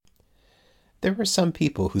There are some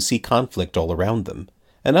people who see conflict all around them,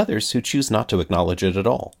 and others who choose not to acknowledge it at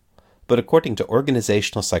all. But according to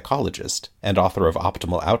organizational psychologist and author of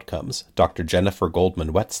Optimal Outcomes, Dr. Jennifer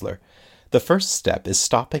Goldman Wetzler, the first step is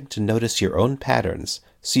stopping to notice your own patterns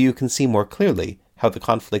so you can see more clearly how the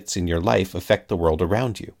conflicts in your life affect the world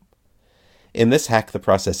around you. In this Hack the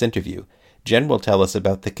Process interview, Jen will tell us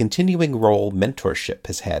about the continuing role mentorship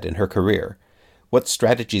has had in her career, what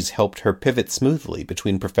strategies helped her pivot smoothly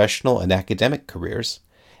between professional and academic careers,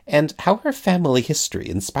 and how her family history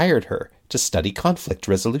inspired her to study conflict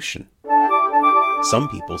resolution. Some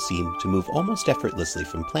people seem to move almost effortlessly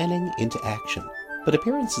from planning into action, but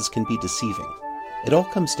appearances can be deceiving. It all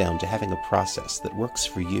comes down to having a process that works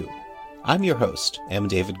for you. I'm your host, M.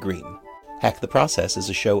 David Green. Hack the Process is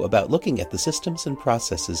a show about looking at the systems and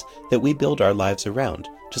processes that we build our lives around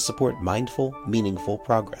to support mindful, meaningful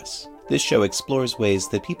progress. This show explores ways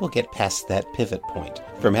that people get past that pivot point,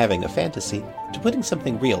 from having a fantasy to putting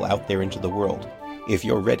something real out there into the world. If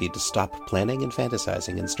you're ready to stop planning and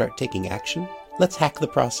fantasizing and start taking action, let's hack the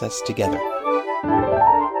process together.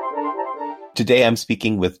 Today I'm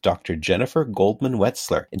speaking with Dr. Jennifer Goldman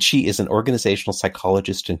Wetzler, and she is an organizational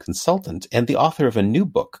psychologist and consultant and the author of a new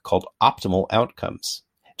book called Optimal Outcomes.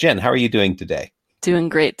 Jen, how are you doing today? Doing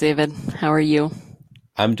great, David. How are you?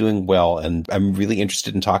 I'm doing well, and I'm really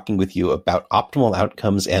interested in talking with you about optimal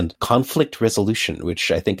outcomes and conflict resolution,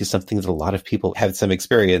 which I think is something that a lot of people have some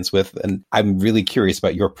experience with, and I'm really curious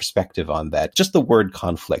about your perspective on that. Just the word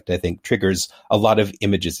conflict, I think, triggers a lot of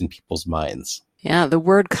images in people's minds. Yeah, the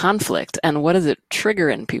word conflict, and what does it trigger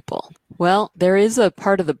in people? Well, there is a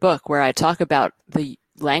part of the book where I talk about the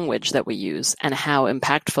language that we use and how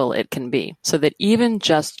impactful it can be. So that even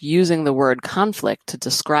just using the word conflict to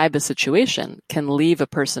describe a situation can leave a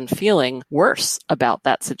person feeling worse about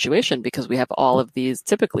that situation, because we have all of these,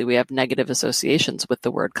 typically we have negative associations with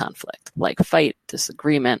the word conflict, like fight,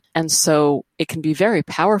 disagreement. And so it can be very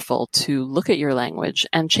powerful to look at your language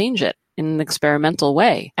and change it in an experimental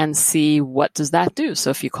way and see what does that do. So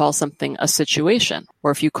if you call something a situation,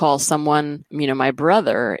 or if you call someone, my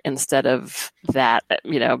brother, instead of that,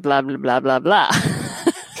 blah, blah, blah, blah, blah.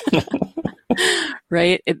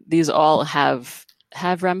 Right? These all have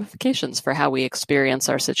ramifications for how we experience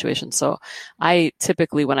our situation. So I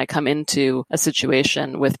typically, when I come into a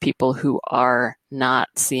situation with people who are not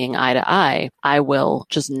seeing eye to eye, I will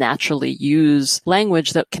just naturally use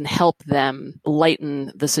language that can help them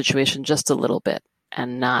lighten the situation just a little bit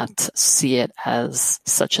and not see it as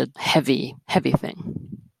such a heavy, heavy thing.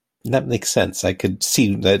 That makes sense. I could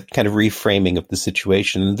see that kind of reframing of the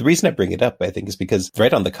situation. And the reason I bring it up, I think, is because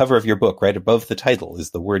right on the cover of your book, right above the title,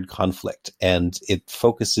 is the word conflict. And it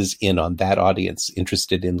focuses in on that audience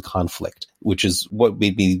interested in conflict, which is what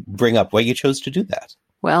made me bring up why you chose to do that.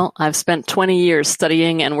 Well, I've spent 20 years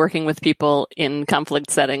studying and working with people in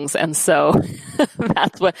conflict settings. And so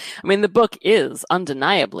that's the book is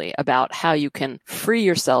undeniably about how you can free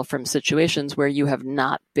yourself from situations where you have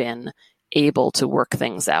not been able to work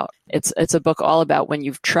things out. It's a book all about when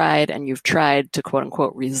you've tried to quote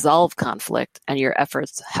unquote resolve conflict and your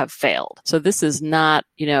efforts have failed. So this is not,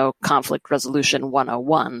 conflict resolution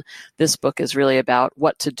 101. This book is really about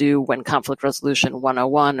what to do when conflict resolution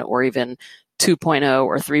 101 or even 2.0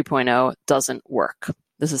 or 3.0 doesn't work.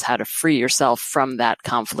 This is how to free yourself from that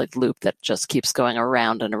conflict loop that just keeps going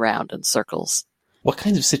around and around in circles. What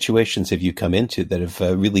kinds of situations have you come into that have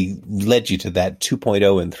really led you to that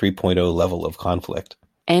 2.0 and 3.0 level of conflict?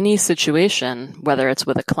 Any situation, whether it's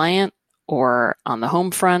with a client or on the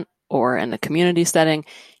home front or in a community setting,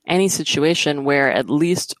 any situation where at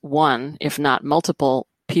least one, if not multiple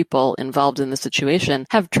people involved in the situation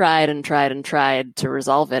have tried and tried and tried to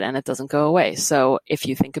resolve it, and it doesn't go away. So if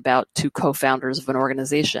you think about two co-founders of an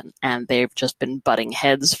organization and they've just been butting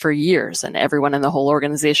heads for years and everyone in the whole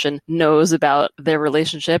organization knows about their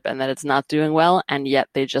relationship and that it's not doing well, and yet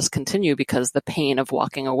they just continue because the pain of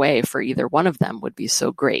walking away for either one of them would be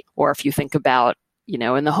so great. Or if you think about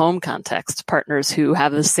in the home context, partners who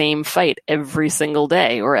have the same fight every single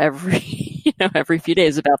day or every few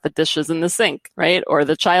days about the dishes in the sink, right? Or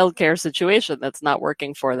the childcare situation that's not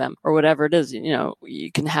working for them or whatever it is,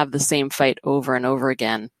 you can have the same fight over and over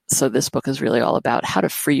again. So this book is really all about how to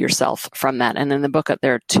free yourself from that. And in the book,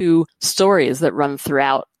 there are two stories that run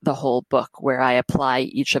throughout the whole book where I apply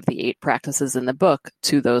each of the 8 practices in the book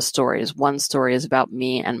to those stories. One story is about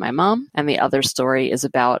me and my mom, and the other story is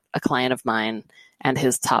about a client of mine and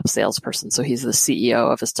his top salesperson. So he's the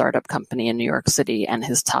CEO of a startup company in New York City and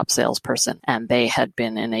his top salesperson. And they had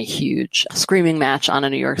been in a huge screaming match on a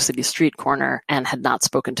New York City street corner and had not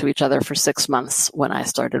spoken to each other for 6 months when I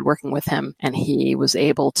started working with him. And he was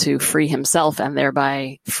able to free himself and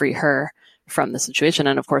thereby free her from the situation,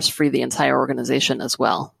 and of course free the entire organization as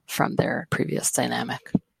well from their previous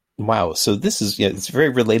dynamic. Wow. So this is, it's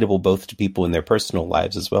very relatable both to people in their personal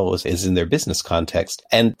lives as well as in their business context,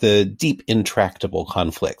 and the deep, intractable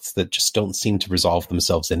conflicts that just don't seem to resolve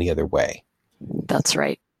themselves any other way. That's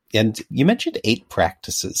right. And you mentioned 8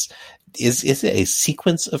 practices. Is it a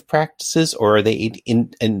sequence of practices, or are they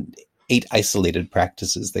 8 isolated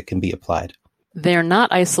practices that can be applied? They're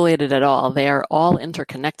not isolated at all. They are all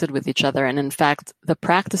interconnected with each other. And in fact, the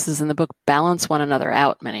practices in the book balance one another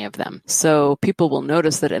out, many of them. So people will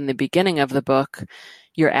notice that in the beginning of the book,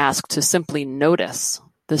 you're asked to simply notice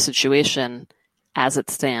the situation as it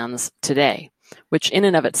stands today, which in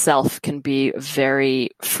and of itself can be a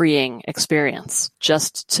very freeing experience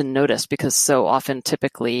just to notice, because so often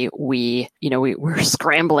typically we're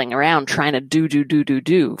scrambling around trying to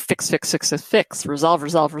do, fix,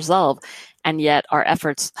 resolve. And yet our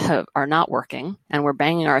efforts are not working, and we're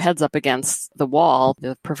banging our heads up against the wall,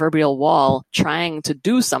 the proverbial wall, trying to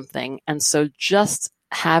do something. And so just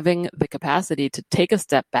having the capacity to take a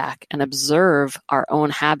step back and observe our own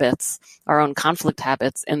habits, our own conflict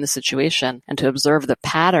habits in the situation, and to observe the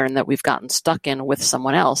pattern that we've gotten stuck in with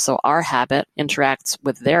someone else. So our habit interacts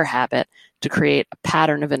with their habit to create a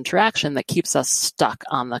pattern of interaction that keeps us stuck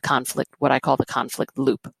on the conflict, what I call the conflict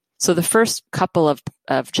loop. So the first couple of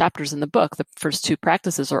chapters in the book, the first 2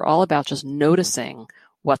 practices, are all about just noticing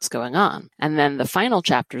what's going on. And then the final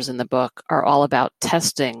chapters in the book are all about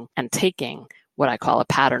testing and taking what I call a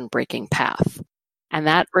pattern-breaking path. And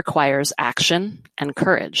that requires action and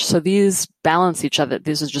courage. So these balance each other.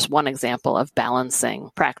 This is just one example of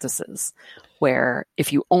balancing practices, where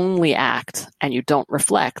if you only act and you don't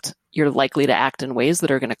reflect, you're likely to act in ways that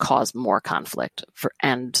are going to cause more conflict.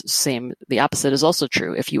 The opposite is also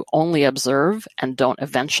true. If you only observe and don't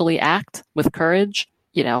eventually act with courage,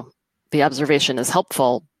 the observation is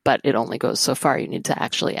helpful, but it only goes so far. You need to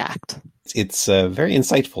actually act. It's very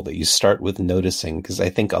insightful that you start with noticing, because I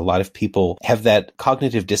think a lot of people have that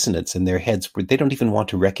cognitive dissonance in their heads where they don't even want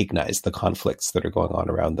to recognize the conflicts that are going on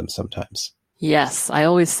around them sometimes. Yes, I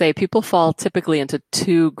always say people fall typically into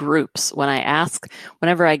 2 groups.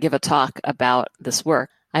 Whenever I give a talk about this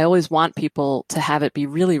work, I always want people to have it be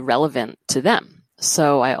really relevant to them.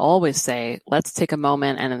 So I always say, let's take a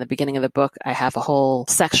moment. And in the beginning of the book, I have a whole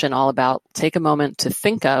section all about take a moment to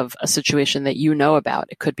think of a situation that you know about.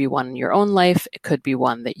 It could be one in your own life. It could be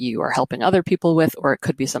one that you are helping other people with, or it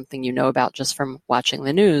could be something you know about just from watching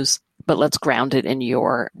the news. But let's ground it in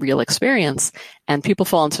your real experience. And people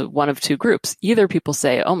fall into one of 2 groups. Either people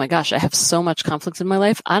say, oh my gosh, I have so much conflict in my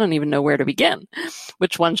life, I don't even know where to begin.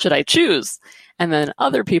 Which one should I choose? And then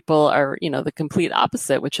other people are, the complete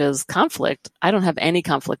opposite, which is conflict. I don't have any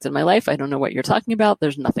conflict in my life. I don't know what you're talking about.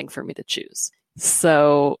 There's nothing for me to choose.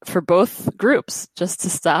 So for both groups, just to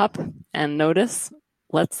stop and notice,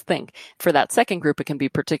 let's think. For that second group, it can be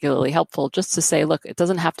particularly helpful just to say, look, it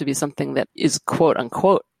doesn't have to be something that is quote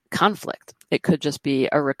unquote conflict. It could just be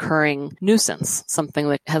a recurring nuisance, something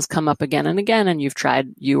that has come up again and again, and you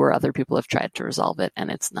or other people have tried to resolve it, and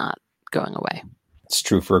it's not going away. It's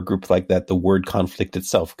true for a group like that. The word conflict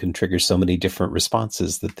itself can trigger so many different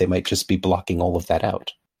responses that they might just be blocking all of that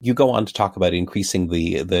out. You go on to talk about increasing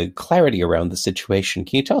the clarity around the situation.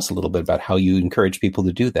 Can you tell us a little bit about how you encourage people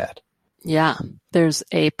to do that? Yeah, there's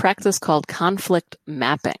a practice called conflict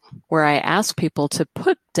mapping, where I ask people to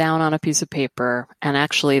put down on a piece of paper, and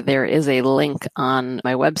actually there is a link on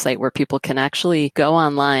my website where people can actually go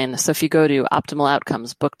online. So if you go to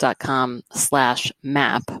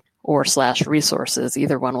optimaloutcomesbook.com/map or /resources,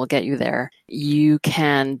 either one will get you there, you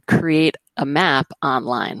can create a map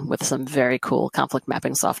online with some very cool conflict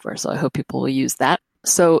mapping software. So I hope people will use that.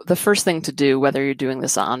 So the first thing to do, whether you're doing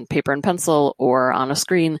this on paper and pencil or on a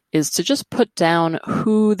screen, is to just put down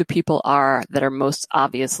who the people are that are most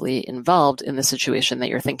obviously involved in the situation that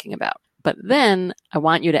you're thinking about. But then I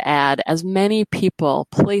want you to add as many people,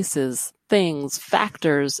 places, things,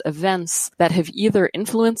 factors, events that have either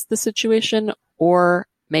influenced the situation or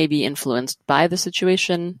may be influenced by the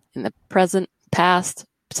situation in the present, past,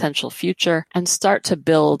 potential future, and start to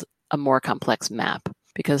build a more complex map.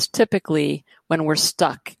 Because typically, when we're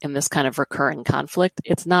stuck in this kind of recurring conflict,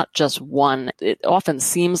 it's not just one. It often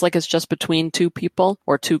seems like it's just between 2 people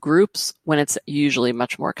or 2 groups, when it's usually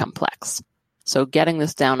much more complex. So getting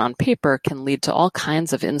this down on paper can lead to all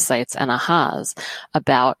kinds of insights and ahas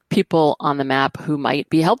about people on the map who might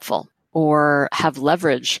be helpful or have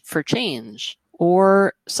leverage for change,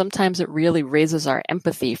 or sometimes it really raises our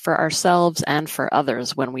empathy for ourselves and for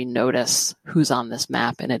others when we notice who's on this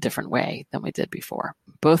map in a different way than we did before.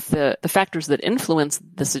 Both the factors that influence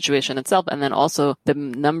the situation itself and then also the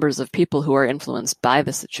numbers of people who are influenced by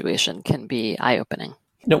the situation can be eye-opening.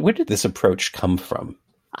 Where did this approach come from?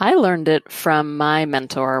 I learned it from my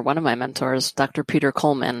mentor, one of my mentors, Dr. Peter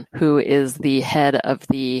Coleman, who is the head of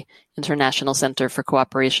the International Center for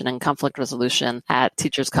Cooperation and Conflict Resolution at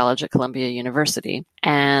Teachers College at Columbia University.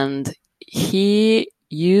 And he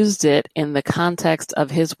used it in the context of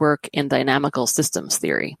his work in dynamical systems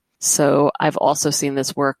theory. So I've also seen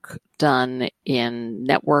this work done in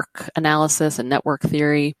network analysis and network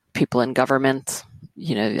theory, people in government.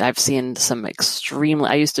 I've seen some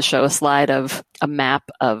I used to show a slide of a map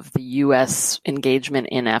of the U.S. engagement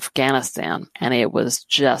in Afghanistan, and it was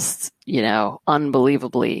just,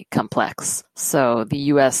 unbelievably complex. So the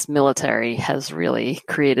U.S. military has really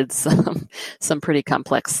created some pretty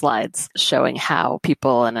complex slides showing how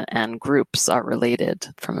people and groups are related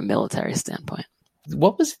from a military standpoint.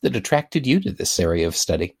 What was it that attracted you to this area of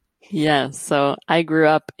study? Yeah, so I grew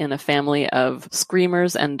up in a family of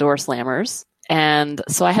screamers and door slammers. And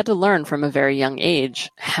so I had to learn from a very young age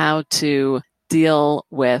how to deal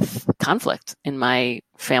with conflict in my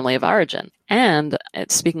family of origin. And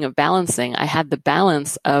speaking of balancing, I had the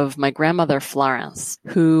balance of my grandmother Florence,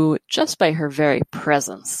 who just by her very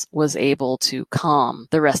presence was able to calm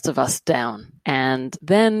the rest of us down. And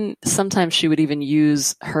then sometimes she would even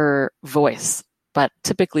use her voice, but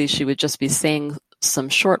typically she would just be saying some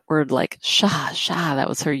short word like shah, shah. That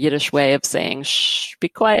was her Yiddish way of saying, shh, be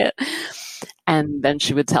quiet. And then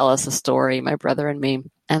she would tell us a story, my brother and me.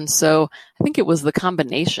 And so I think it was the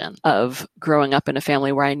combination of growing up in a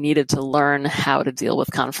family where I needed to learn how to deal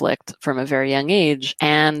with conflict from a very young age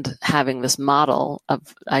and having this model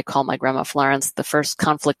of, I call my grandma Florence the first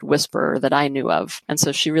conflict whisperer that I knew of. And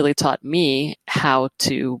so she really taught me how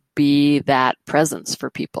to be that presence for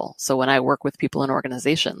people. So when I work with people in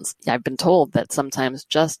organizations, I've been told that sometimes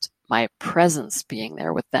just my presence being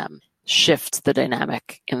there with them shifts the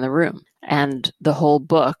dynamic in the room. And the whole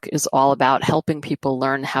book is all about helping people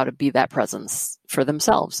learn how to be that presence for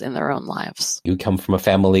themselves in their own lives. You come from a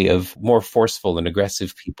family of more forceful and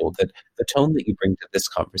aggressive people, that the tone that you bring to this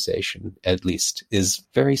conversation, at least, is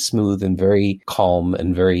very smooth and very calm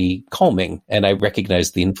and very calming. And I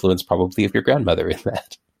recognize the influence probably of your grandmother in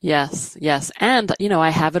that. Yes, yes. And, I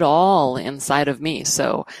have it all inside of me.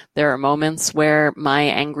 So there are moments where my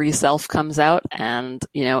angry self comes out and,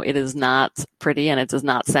 it is not pretty and it does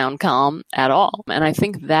not sound calm at all. And I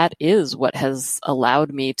think that is what has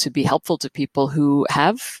allowed me to be helpful to people who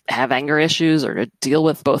have anger issues or to deal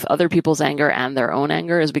with both other people's anger and their own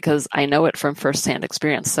anger, is because I know it from firsthand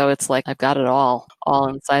experience. So it's like I've got it all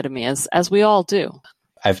inside of me, as we all do.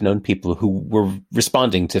 I've known people who were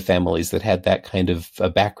responding to families that had that kind of a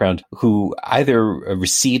background, who either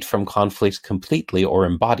recede from conflict completely or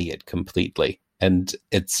embody it completely. And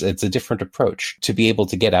it's a different approach to be able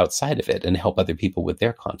to get outside of it and help other people with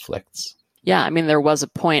their conflicts. Yeah, there was a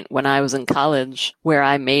point when I was in college where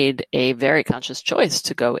I made a very conscious choice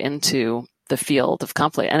to go into the field of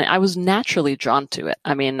conflict. And I was naturally drawn to it.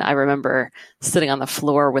 I remember sitting on the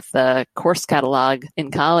floor with the course catalog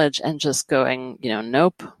in college and just going,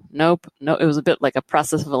 nope. It was a bit like a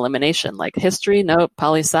process of elimination, like history, nope,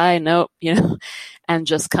 poli-sci, nope, and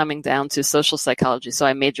just coming down to social psychology. So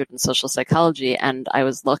I majored in social psychology, and I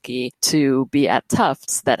was lucky to be at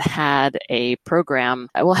Tufts that had a program,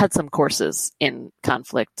 had some courses in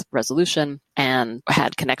conflict resolution, and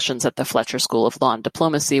had connections at the Fletcher School of Law and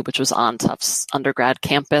Diplomacy, which was on Tufts undergrad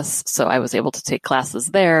campus. So I was able to take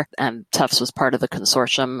classes there, and Tufts was part of the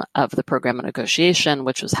consortium of the program of negotiation,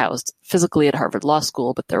 which was housed physically at Harvard Law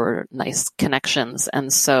School, but there were nice connections.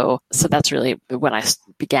 And so that's really when I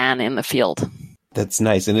began in the field. That's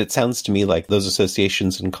nice. And it sounds to me like those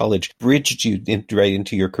associations in college bridged you right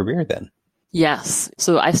into your career then. Yes.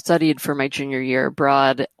 So I studied for my junior year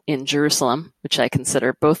abroad in Jerusalem, which I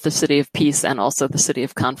consider both the city of peace and also the city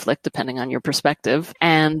of conflict, depending on your perspective,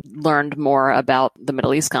 and learned more about the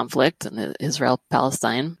Middle East conflict and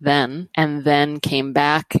Israel-Palestine then, and then came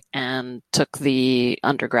back and took the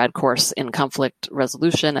undergrad course in conflict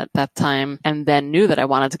resolution at that time, and then knew that I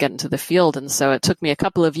wanted to get into the field. And so it took me a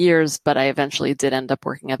couple of years, but I eventually did end up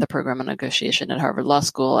working at the program of negotiation at Harvard Law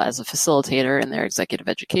School as a facilitator in their executive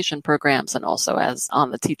education programs, and also as on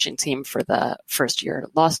the teaching team for the first year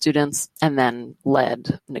law students, and then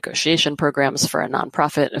led negotiation programs for a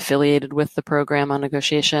nonprofit affiliated with the program on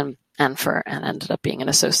negotiation, and ended up being an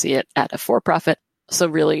associate at a for-profit. So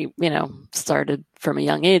really, started from a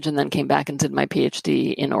young age and then came back and did my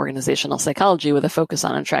PhD in organizational psychology with a focus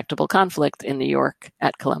on intractable conflict in New York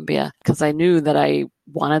at Columbia, because I knew that I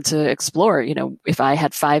wanted to explore, if I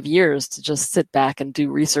had 5 years to just sit back and do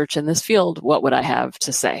research in this field, what would I have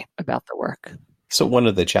to say about the work? So one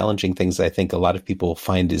of the challenging things I think a lot of people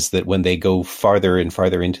find is that when they go farther and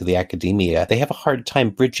farther into the academia, they have a hard time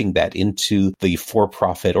bridging that into the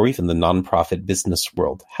for-profit or even the nonprofit business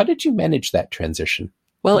world. How did you manage that transition?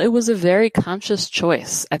 Well, it was a very conscious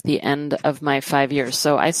choice at the end of my 5 years.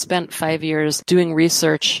 So I spent 5 years doing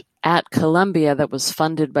research at Columbia that was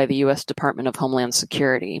funded by the U.S. Department of Homeland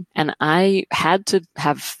Security. And I had to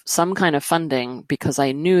have some kind of funding because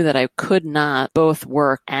I knew that I could not both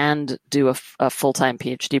work and do a full-time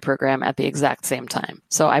PhD program at the exact same time.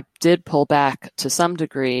 So I did pull back to some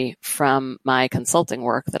degree from my consulting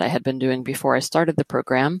work that I had been doing before I started the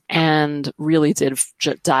program and really did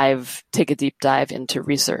take a deep dive into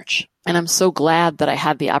research. And I'm so glad that I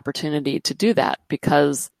had the opportunity to do that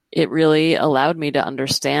because it really allowed me to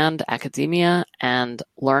understand academia and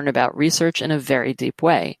learn about research in a very deep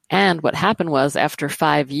way. And what happened was, after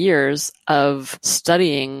 5 years of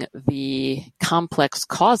studying the complex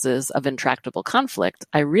causes of intractable conflict,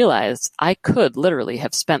 I realized I could literally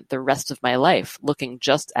have spent the rest of my life looking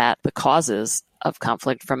just at the causes of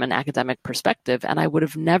conflict from an academic perspective, and I would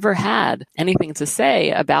have never had anything to say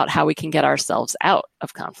about how we can get ourselves out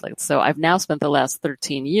of conflict. So I've now spent the last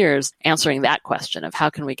 13 years answering that question of how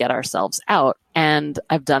can we get ourselves out, and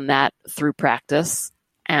I've done that through practice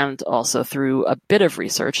and also through a bit of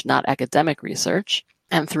research, not academic research,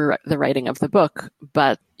 and through the writing of the book.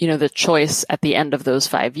 But, the choice at the end of those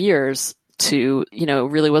 5 years to,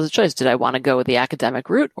 really was a choice. Did I want to go the academic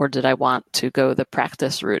route or did I want to go the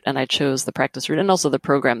practice route? And I chose the practice route. And also the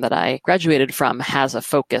program that I graduated from has a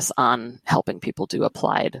focus on helping people do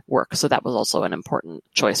applied work. So that was also an important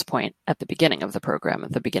choice point at the beginning of the program,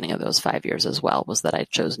 at the beginning of those 5 years as well, was that I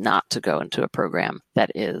chose not to go into a program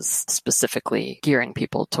that is specifically gearing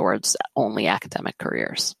people towards only academic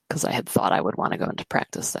careers, because I had thought I would want to go into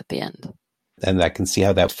practice at the end. And I can see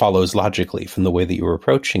how that follows logically from the way that you were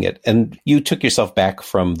approaching it. And you took yourself back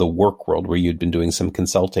from the work world where you'd been doing some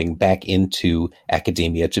consulting back into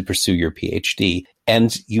academia to pursue your PhD.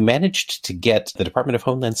 And you managed to get the Department of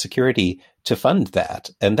Homeland Security to fund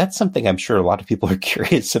that. And that's something I'm sure a lot of people are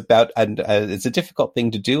curious about. And it's a difficult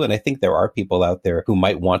thing to do. And I think there are people out there who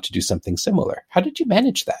might want to do something similar. How did you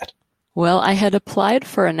manage that? Well, I had applied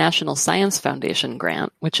for a National Science Foundation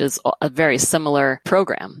grant, which is a very similar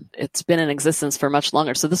program. It's been in existence for much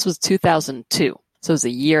longer. So this was 2002. So it was a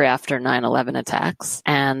year after 9/11 attacks.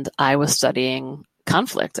 And I was studying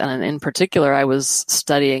conflict. And in particular, I was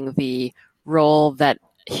studying the role that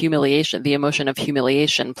humiliation, the emotion of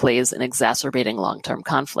humiliation, plays in exacerbating long-term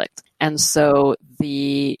conflict. And so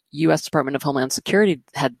the U.S. Department of Homeland Security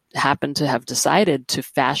had happened to have decided to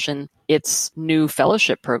fashion its new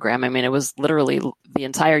fellowship program. I mean, it was literally the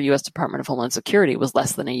entire U.S. Department of Homeland Security was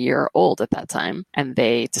less than a year old at that time. And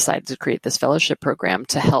they decided to create this fellowship program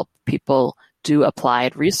to help people do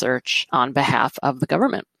applied research on behalf of the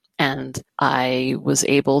government. And I was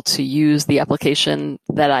able to use the application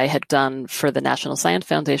that I had done for the National Science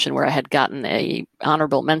Foundation, where I had gotten an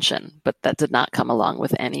honorable mention, but that did not come along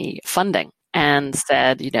with any funding, and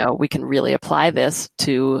said, we can really apply this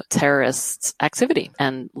to terrorist activity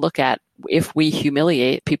and look at, if we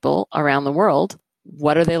humiliate people around the world,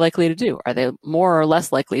 what are they likely to do? Are they more or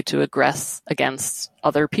less likely to aggress against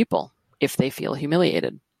other people if they feel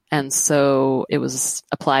humiliated? And so it was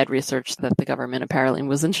applied research that the government apparently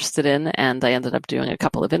was interested in, and I ended up doing a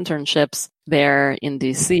couple of internships there in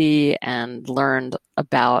DC and learned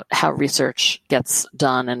about how research gets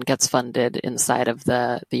done and gets funded inside of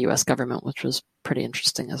the U.S. government, which was pretty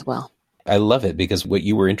interesting as well. I love it because what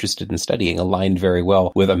you were interested in studying aligned very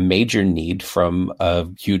well with a major need from a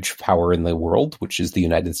huge power in the world, which is the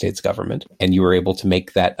United States government. And you were able to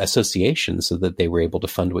make that association so that they were able to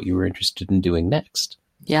fund what you were interested in doing next.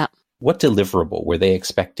 Yeah. What deliverable were they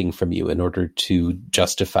expecting from you in order to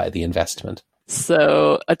justify the investment?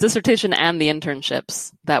 So a dissertation and the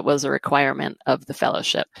internships, that was a requirement of the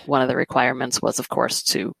fellowship. One of the requirements was, of course,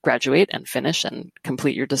 to graduate and finish and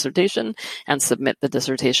complete your dissertation and submit the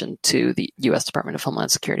dissertation to the U.S. Department of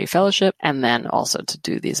Homeland Security Fellowship, and then also to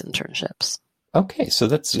do these internships. Okay, so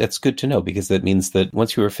that's good to know, because that means that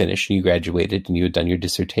once you were finished and you graduated and you had done your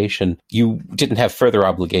dissertation, you didn't have further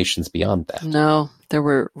obligations beyond that. No, there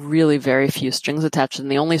were really very few strings attached. And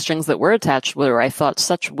the only strings that were attached were, I thought,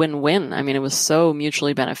 such win-win. I mean, it was so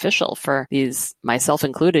mutually beneficial for these, myself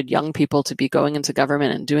included, young people to be going into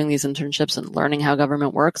government and doing these internships and learning how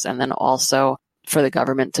government works. And then also for the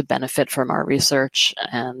government to benefit from our research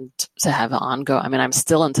and to have ongoing. I mean, I'm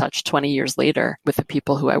still in touch 20 years later with the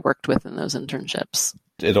people who I worked with in those internships.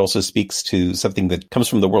 It also speaks to something that comes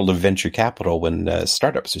from the world of venture capital. When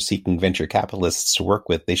startups are seeking venture capitalists to work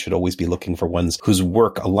with, they should always be looking for ones whose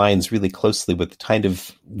work aligns really closely with the kind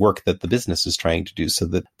of work that the business is trying to do, so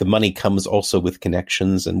that the money comes also with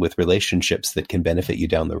connections and with relationships that can benefit you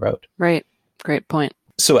down the road. Right. Great point.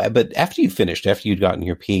 So, but after you'd gotten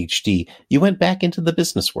your PhD, you went back into the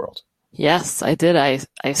business world. Yes, I did.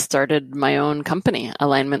 I started my own company,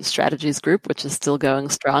 Alignment Strategies Group, which is still going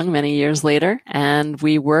strong many years later. And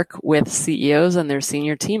we work with CEOs and their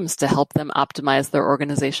senior teams to help them optimize their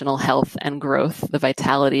organizational health and growth, the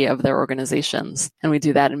vitality of their organizations. And we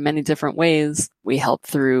do that in many different ways. We help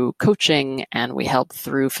through coaching, and we help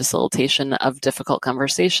through facilitation of difficult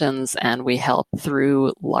conversations, and we help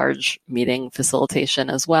through large meeting facilitation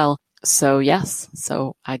as well. So yes,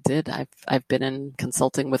 so I did. I've been in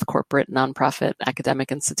consulting with corporate, nonprofit,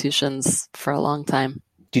 academic institutions for a long time.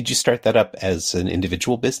 Did you start that up as an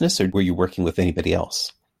individual business, or were you working with anybody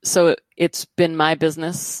else? So it's been my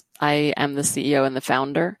business. I am the CEO and the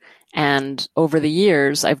founder. And over the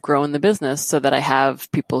years, I've grown the business so that I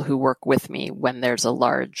have people who work with me when there's a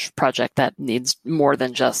large project that needs more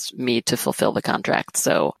than just me to fulfill the contract.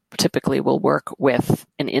 So typically we'll work with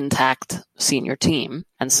an intact senior team.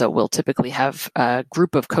 And so we'll typically have a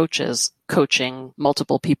group of coaches coaching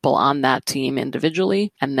multiple people on that team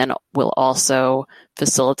individually. And then we'll also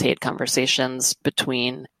facilitate conversations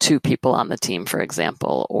between two people on the team, for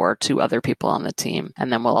example, or two other people on the team.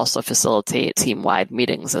 And then we'll also facilitate team-wide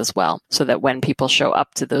meetings as well, so that when people show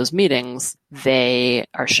up to those meetings, they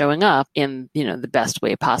are showing up in, the best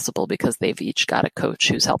way possible, because they've each got a coach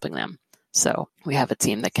who's helping them. So we have a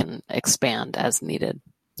team that can expand as needed.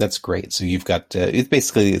 That's great. So you've got,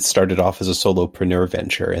 it started off as a solopreneur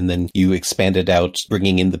venture, and then you expanded out,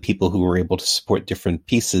 bringing in the people who were able to support different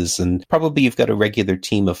pieces. And probably you've got a regular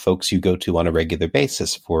team of folks you go to on a regular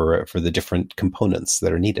basis for the different components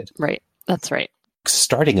that are needed. Right. That's right.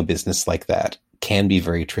 Starting a business like that can be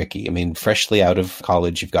very tricky. I mean, freshly out of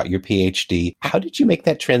college, you've got your PhD. How did you make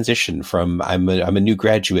that transition from I'm a new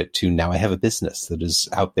graduate to now I have a business that is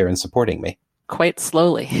out there and supporting me? Quite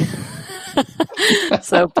slowly.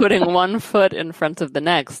 So putting one foot in front of the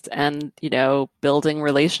next and, building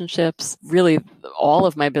relationships. Really, all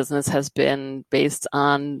of my business has been based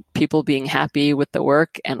on people being happy with the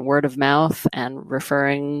work and word of mouth and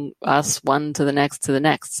referring us one to the next.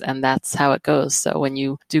 And that's how it goes. So when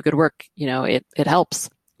you do good work, it helps.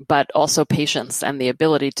 But also patience and the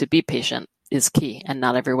ability to be patient is key. And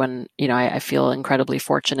not everyone, I feel incredibly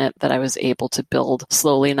fortunate that I was able to build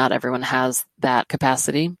slowly. Not everyone has that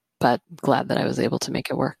capacity, but glad that I was able to make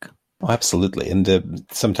it work. Oh, absolutely. And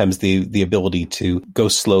sometimes the ability to go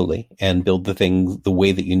slowly and build the thing the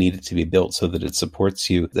way that you need it to be built so that it supports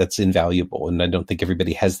you, that's invaluable. And I don't think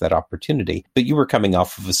everybody has that opportunity. But you were coming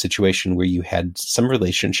off of a situation where you had some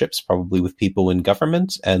relationships, probably with people in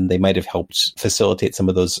government, and they might have helped facilitate some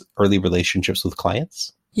of those early relationships with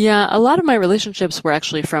clients. Yeah, a lot of my relationships were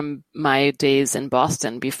actually from my days in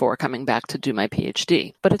Boston before coming back to do my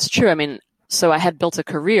PhD. But it's true. I mean, so I had built a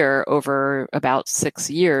career over about 6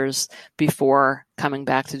 years before coming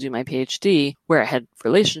back to do my PhD, where I had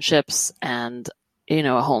relationships and,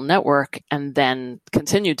 a whole network, and then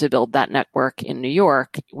continued to build that network in New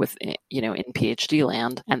York with, in PhD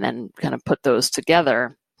land, and then kind of put those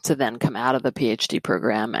together to then come out of the PhD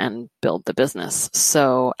program and build the business.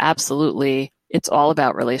 So absolutely, it's all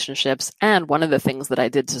about relationships. And one of the things that I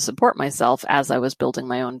did to support myself as I was building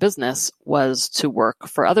my own business was to work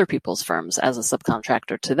for other people's firms as a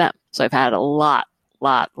subcontractor to them. So I've had a lot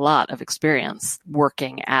of experience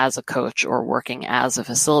working as a coach or working as a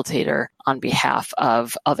facilitator on behalf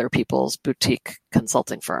of other people's boutique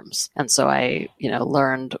consulting firms. And so I,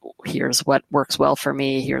 learned, here's what works well for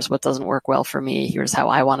me, here's what doesn't work well for me, here's how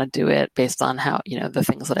I want to do it based on how, the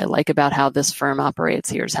things that I like about how this firm operates,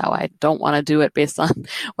 here's how I don't want to do it based on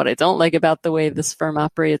what I don't like about the way this firm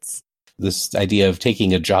operates. This idea of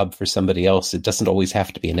taking a job for somebody else, it doesn't always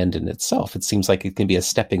have to be an end in itself. It seems like it can be a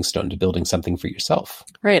stepping stone to building something for yourself.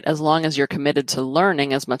 Right, as long as you're committed to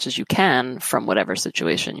learning as much as you can from whatever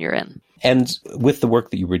situation you're in. And with the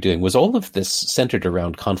work that you were doing, was all of this centered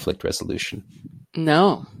around conflict resolution?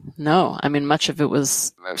 No. I mean, much of it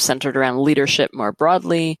was centered around leadership more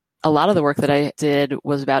broadly. A lot of the work that I did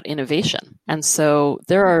was about innovation. And so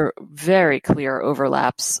there are very clear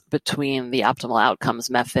overlaps between the optimal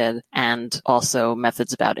outcomes method and also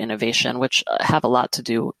methods about innovation, which have a lot to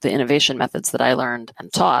do, the innovation methods that I learned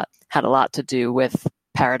and taught had a lot to do with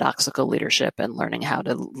paradoxical leadership and learning how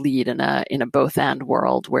to lead in a both and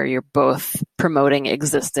world where you're both promoting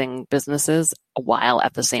existing businesses while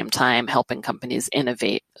at the same time helping companies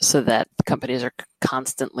innovate so that companies are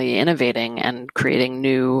constantly innovating and creating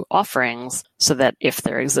new offerings so that if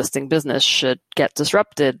their existing business should get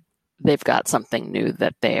disrupted, they've got something new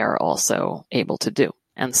that they are also able to do.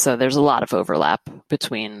 And so there's a lot of overlap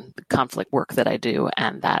between the conflict work that I do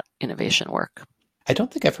and that innovation work. I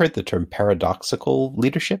don't think I've heard the term paradoxical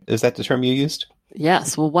leadership. Is that the term you used?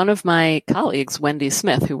 Yes. Well, one of my colleagues, Wendy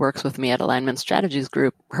Smith, who works with me at Alignment Strategies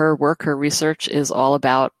Group, her research is all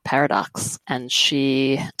about paradox. And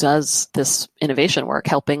she does this innovation work,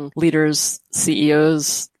 helping leaders,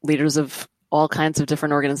 CEOs, leaders of all kinds of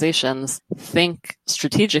different organizations think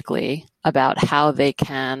strategically about how they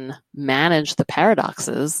can manage the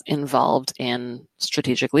paradoxes involved in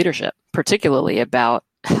strategic leadership, particularly about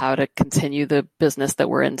how to continue the business that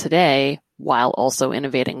we're in today while also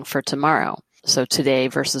innovating for tomorrow. So today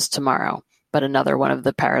versus tomorrow. But another one of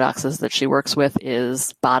the paradoxes that she works with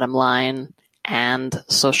is bottom line and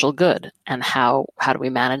social good. And how do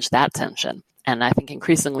we manage that tension? And I think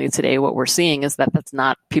increasingly today what we're seeing is that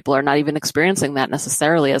people are not even experiencing that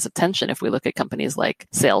necessarily as a tension if we look at companies like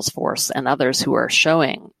Salesforce and others who are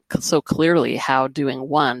showing so clearly how doing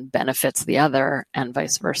one benefits the other and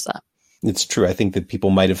vice versa. It's true. I think that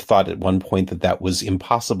people might have thought at one point that was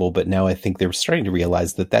impossible, but now I think they're starting to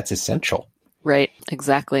realize that that's essential. Right,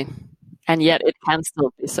 exactly. And yet it can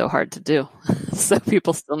still be so hard to do. So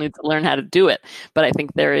people still need to learn how to do it. But I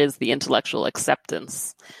think there is the intellectual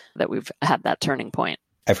acceptance that we've had that turning point.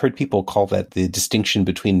 I've heard people call that the distinction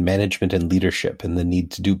between management and leadership and the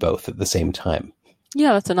need to do both at the same time.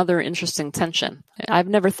 Yeah, that's another interesting tension. I've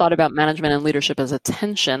never thought about management and leadership as a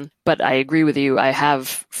tension, but I agree with you. I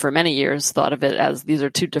have for many years thought of it as these are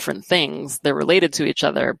two different things. They're related to each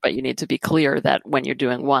other, but you need to be clear that when you're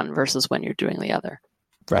doing one versus when you're doing the other.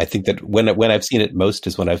 I think that when I've seen it most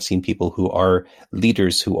is when I've seen people who are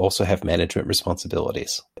leaders who also have management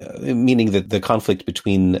responsibilities, meaning that the conflict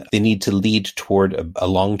between the need to lead toward a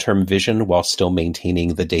long-term vision while still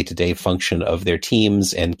maintaining the day-to-day function of their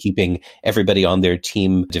teams and keeping everybody on their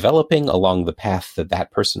team developing along the path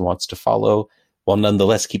that person wants to follow, while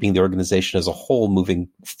nonetheless keeping the organization as a whole moving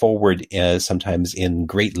forward, sometimes in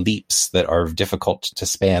great leaps that are difficult to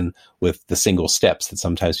span with the single steps that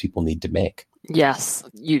sometimes people need to make. Yes,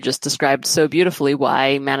 you just described so beautifully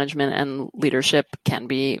why management and leadership can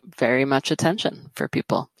be very much a tension for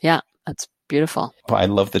people. Yeah, that's beautiful. Well, I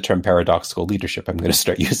love the term paradoxical leadership. I'm going to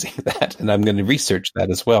start using that, and I'm going to research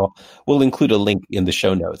that as well. We'll include a link in the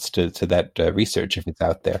show notes to that research if it's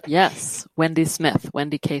out there. Yes, Wendy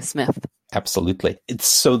K. Smith. Absolutely. It's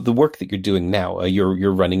so the work that you're doing now,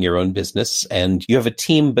 you're running your own business and you have a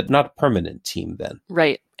team, but not a permanent team then.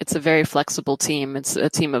 Right. It's a very flexible team. It's a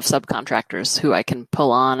team of subcontractors who I can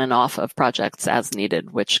pull on and off of projects as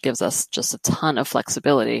needed, which gives us just a ton of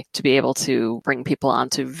flexibility to be able to bring people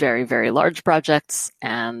onto very, very large projects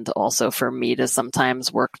and also for me to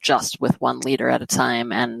sometimes work just with one leader at a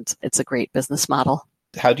time. And it's a great business model.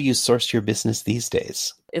 How do you source your business these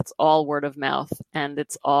days? It's all word of mouth and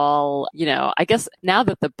it's all, I guess now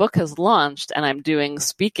that the book has launched and I'm doing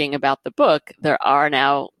speaking about the book, there are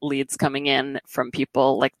now leads coming in from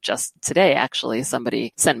people like just today, actually,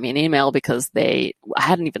 somebody sent me an email because I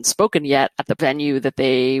hadn't even spoken yet at the venue that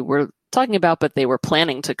they were talking about, but they were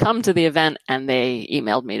planning to come to the event and they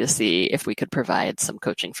emailed me to see if we could provide some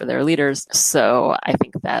coaching for their leaders. So I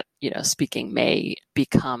think that, speaking may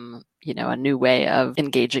become, a new way of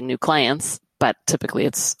engaging new clients, but typically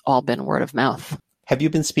it's all been word of mouth. Have you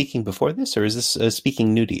been speaking before this or is this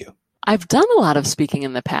speaking new to you? I've done a lot of speaking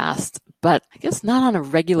in the past, but I guess not on a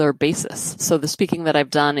regular basis. So the speaking that I've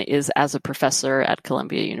done is as a professor at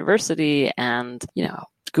Columbia University and,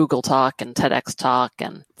 Google Talk and TEDx Talk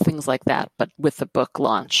and things like that. But with the book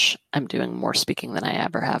launch, I'm doing more speaking than I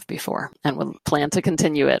ever have before and will plan to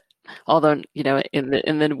continue it. Although, in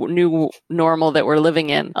the new normal that we're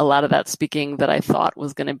living in, a lot of that speaking that I thought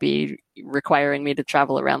was going to be requiring me to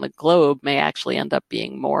travel around the globe may actually end up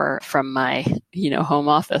being more from my, home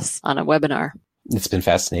office on a webinar. It's been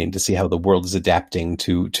fascinating to see how the world is adapting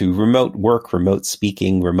to remote work, remote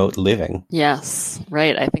speaking, remote living. Yes,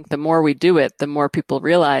 right. I think the more we do it, the more people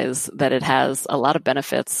realize that it has a lot of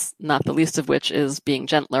benefits, not the least of which is being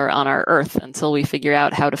gentler on our Earth until we figure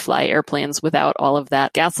out how to fly airplanes without all of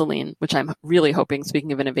that gasoline, which I'm really hoping,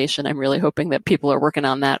 speaking of innovation, I'm really hoping that people are working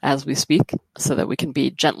on that as we speak so that we can be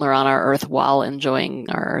gentler on our Earth while enjoying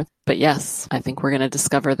our Earth. But yes, I think we're going to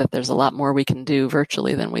discover that there's a lot more we can do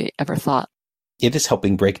virtually than we ever thought. it is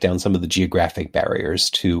helping break down some of the geographic barriers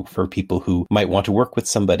for people who might want to work with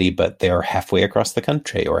somebody, but they're halfway across the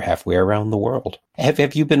country or halfway around the world.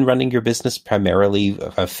 Have you been running your business primarily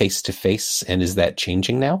face-to-face, and is that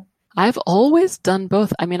changing now? I've always done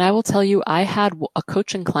both. I mean, I will tell you, I had a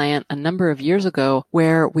coaching client a number of years ago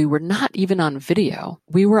where we were not even on video.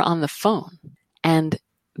 We were on the phone. And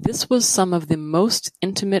this was some of the most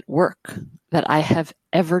intimate work that I have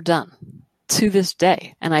ever done to this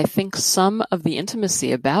day. And I think some of the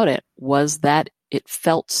intimacy about it was that it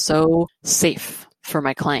felt so safe for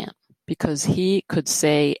my client because he could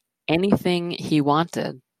say anything he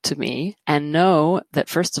wanted to me and know that,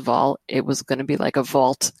 first of all, it was going to be like a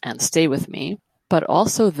vault and stay with me, but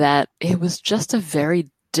also that it was just a very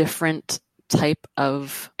different type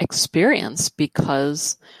of experience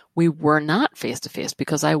because we were not face to face,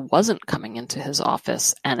 because I wasn't coming into his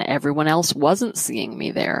office and everyone else wasn't seeing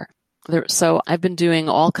me there. So I've been doing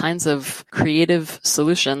all kinds of creative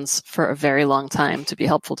solutions for a very long time to be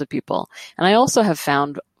helpful to people. And I also have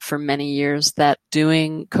found for many years that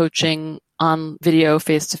doing coaching on video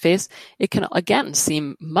face to face, it can again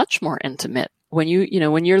seem much more intimate. When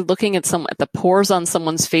when you're looking at the pores on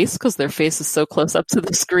someone's face because their face is so close up to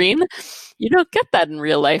the screen, you don't get that in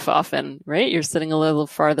real life often, right? You're sitting a little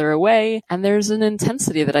farther away, and there's an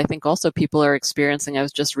intensity that I think also people are experiencing. I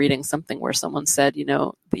was just reading something where someone said,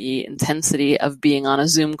 the intensity of being on a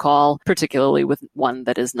Zoom call, particularly with one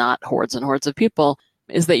that is not hordes and hordes of people,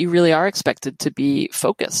 is that you really are expected to be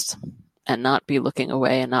focused and not be looking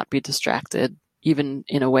away and not be distracted, even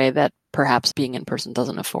in a way that perhaps being in person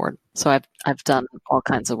doesn't afford. So I've done all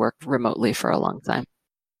kinds of work remotely for a long time.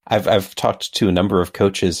 I've talked to a number of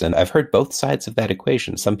coaches, and I've heard both sides of that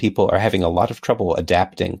equation. Some people are having a lot of trouble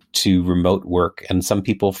adapting to remote work, and some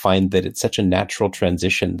people find that it's such a natural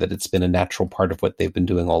transition that it's been a natural part of what they've been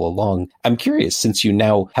doing all along. I'm curious, since you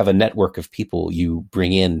now have a network of people you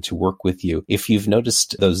bring in to work with you, if you've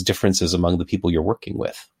noticed those differences among the people you're working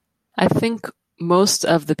with. I think most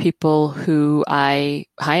of the people who I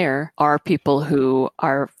hire are people who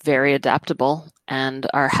are very adaptable and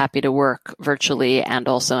are happy to work virtually and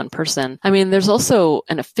also in person. I mean, there's also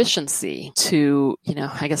an efficiency to,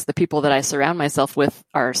 I guess the people that I surround myself with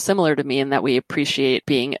are similar to me in that we appreciate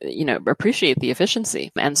appreciate the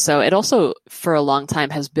efficiency. And so it also, for a long time,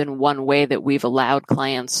 has been one way that we've allowed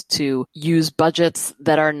clients to use budgets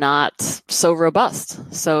that are not so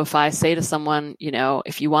robust. So if I say to someone,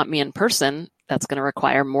 if you want me in person, that's going to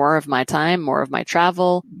require more of my time, more of my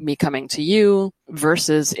travel, me coming to you,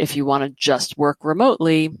 versus if you want to just work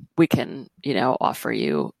remotely, we can, offer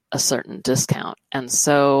you a certain discount. And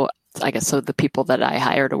so I guess the people that I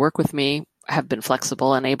hire to work with me have been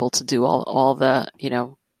flexible and able to do all the,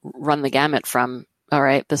 run the gamut from, all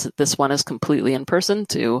right, this one is completely in person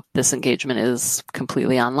to this engagement is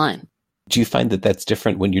completely online. Do you find that that's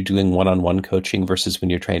different when you're doing one-on-one coaching versus when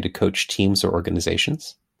you're trying to coach teams or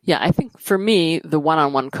organizations? Yeah, I think for me, the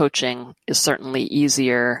one-on-one coaching is certainly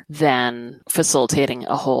easier than facilitating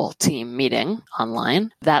a whole team meeting online.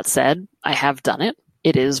 That said, I have done it.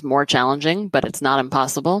 It is more challenging, but it's not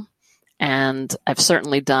impossible. And I've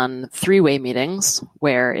certainly done three-way meetings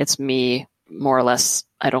where it's me more or less.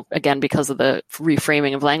 Because of the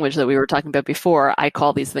reframing of language that we were talking about before, I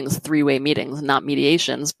call these things three-way meetings, not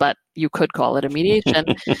mediations, but you could call it a mediation.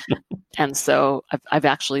 And so I've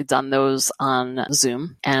actually done those on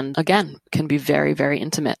Zoom, and again, can be very, very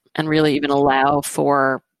intimate and really even allow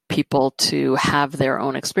for people to have their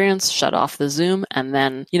own experience, shut off the Zoom, and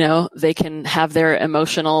then, they can have their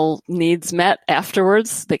emotional needs met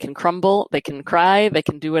afterwards. They can crumble, they can cry, they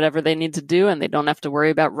can do whatever they need to do, and they don't have to worry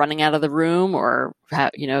about running out of the room or,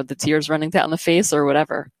 the tears running down the face or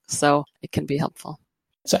whatever. So it can be helpful.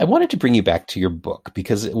 So I wanted to bring you back to your book,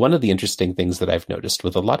 because one of the interesting things that I've noticed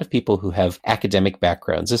with a lot of people who have academic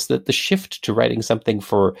backgrounds is that the shift to writing something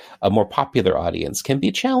for a more popular audience can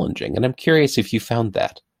be challenging. And I'm curious if you found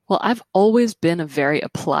that. Well, I've always been a very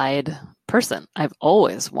applied person. I've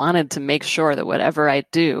always wanted to make sure that whatever I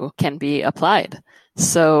do can be applied.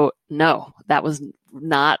 So no, that was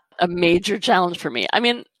not a major challenge for me. I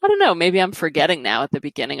mean, I don't know, maybe I'm forgetting now at the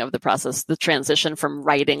beginning of the process, the transition from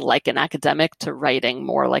writing like an academic to writing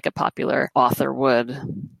more like a popular author would.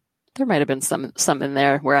 There might have been some in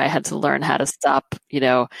there where I had to learn how to stop,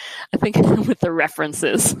 I think with the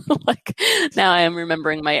references. Like now I am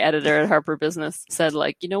remembering my editor at Harper Business said,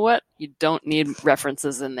 you know what? You don't need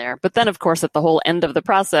references in there. But then, of course, at the whole end of the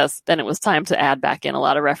process, then it was time to add back in a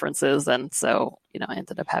lot of references. And so, I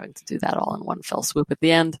ended up having to do that all in one fell swoop at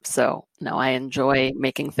the end. So no, I enjoy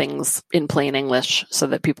making things in plain English so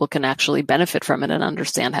that people can actually benefit from it and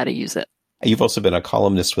understand how to use it. You've also been a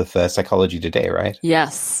columnist with Psychology Today, right?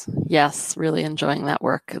 Yes, really enjoying that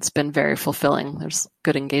work. It's been very fulfilling. There's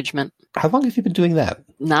good engagement. How long have you been doing that?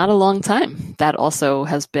 Not a long time. That also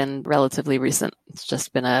has been relatively recent. It's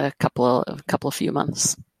just been a couple of few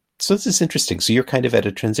months. So this is interesting. So you're kind of at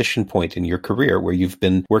a transition point in your career where you've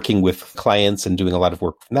been working with clients and doing a lot of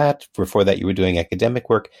work from that. Before that, you were doing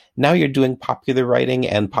academic work. Now you're doing popular writing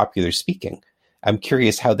and popular speaking. I'm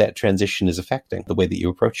curious how that transition is affecting the way that you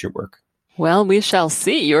approach your work. Well, we shall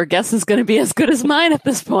see. Your guess is going to be as good as mine at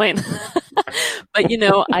this point. But,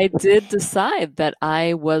 I did decide that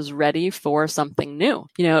I was ready for something new.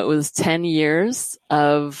 It was 10 years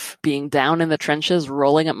of being down in the trenches,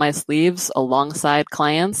 rolling up my sleeves alongside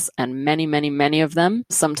clients, and many, many, many of them.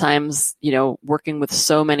 Sometimes, working with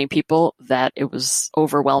so many people that it was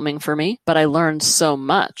overwhelming for me. But I learned so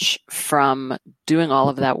much from doing all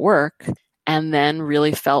of that work, and then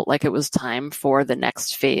really felt like it was time for the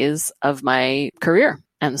next phase of my career.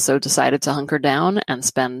 And so decided to hunker down and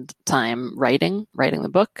spend time writing the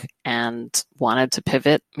book, and wanted to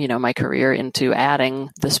pivot, my career into adding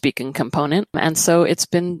the speaking component. And so it's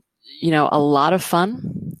been, a lot of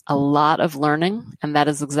fun, a lot of learning, and that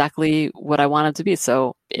is exactly what I wanted to be.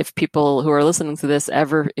 So if people who are listening to this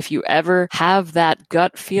if you ever have that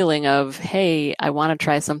gut feeling of, hey, I want to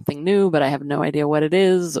try something new, but I have no idea what it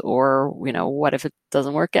is, or, what if it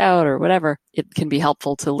doesn't work out or whatever, it can be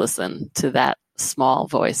helpful to listen to that small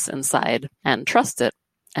voice inside and trust it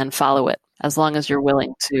and follow it, as long as you're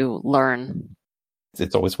willing to learn.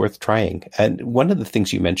 It's always worth trying. And one of the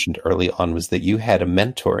things you mentioned early on was that you had a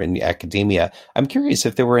mentor in academia. I'm curious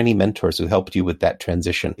if there were any mentors who helped you with that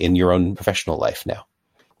transition in your own professional life now.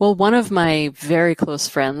 Well, one of my very close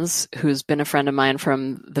friends, who's been a friend of mine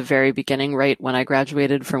from the very beginning, right when I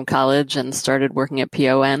graduated from college and started working at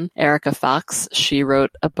PON, Erica Fox, she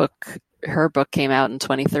wrote a book. Her book came out in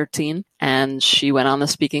 2013, and she went on the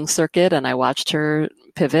speaking circuit, and I watched her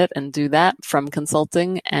pivot and do that from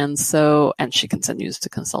consulting. And she continues to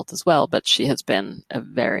consult as well, but she has been a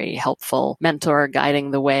very helpful mentor,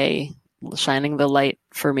 guiding the way, shining the light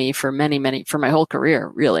for me for for my whole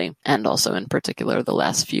career, really, and also in particular the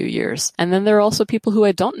last few years. And then there are also people who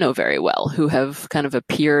I don't know very well who have kind of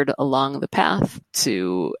appeared along the path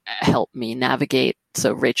to help me navigate.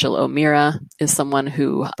 So Rachel O'Meara is someone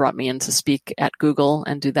who brought me in to speak at Google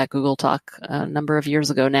and do that Google Talk a number of years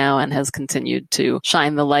ago now, and has continued to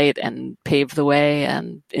shine the light and pave the way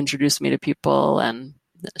and introduce me to people. And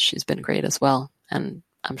she's been great as well. And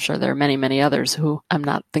I'm sure there are many, many others who I'm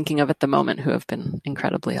not thinking of at the moment who have been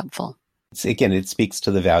incredibly helpful. Again, it speaks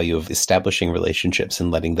to the value of establishing relationships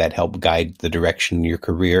and letting that help guide the direction in your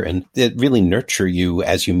career and it really nurture you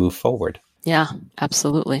as you move forward. Yeah,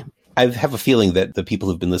 absolutely. I have a feeling that the people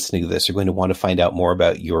who've been listening to this are going to want to find out more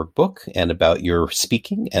about your book and about your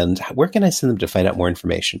speaking. And where can I send them to find out more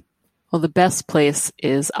information? Well, the best place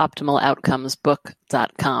is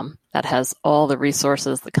optimaloutcomesbook.com. That has all the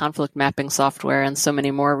resources, the conflict mapping software, and so many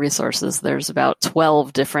more resources. There's about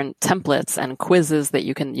 12 different templates and quizzes that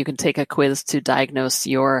you can take a quiz to diagnose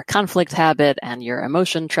your conflict habit and your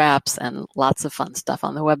emotion traps, and lots of fun stuff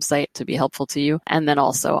on the website to be helpful to you. And then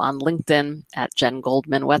also on LinkedIn at Jen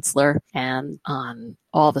Goldman Wetzler, and on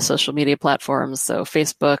all the social media platforms, so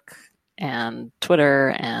Facebook and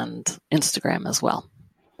Twitter and Instagram as well.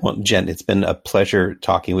 Well, Jen, it's been a pleasure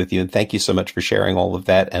talking with you, and thank you so much for sharing all of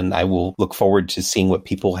that. And I will look forward to seeing what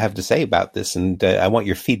people have to say about this. And I want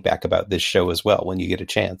your feedback about this show as well when you get a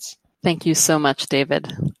chance. Thank you so much,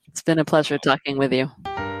 David. It's been a pleasure talking with you.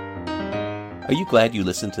 Are you glad you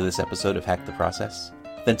listened to this episode of Hack the Process?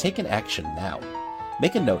 Then take an action now.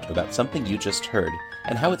 Make a note about something you just heard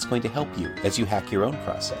and how it's going to help you as you hack your own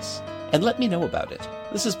process. And let me know about it.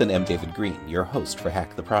 This has been M. David Green, your host for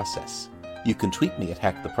Hack the Process. You can tweet me at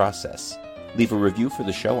Hack the Process, leave a review for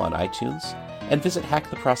the show on iTunes, and visit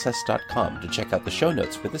hacktheprocess.com to check out the show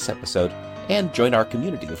notes for this episode and join our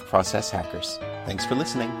community of process hackers. Thanks for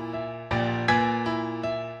listening.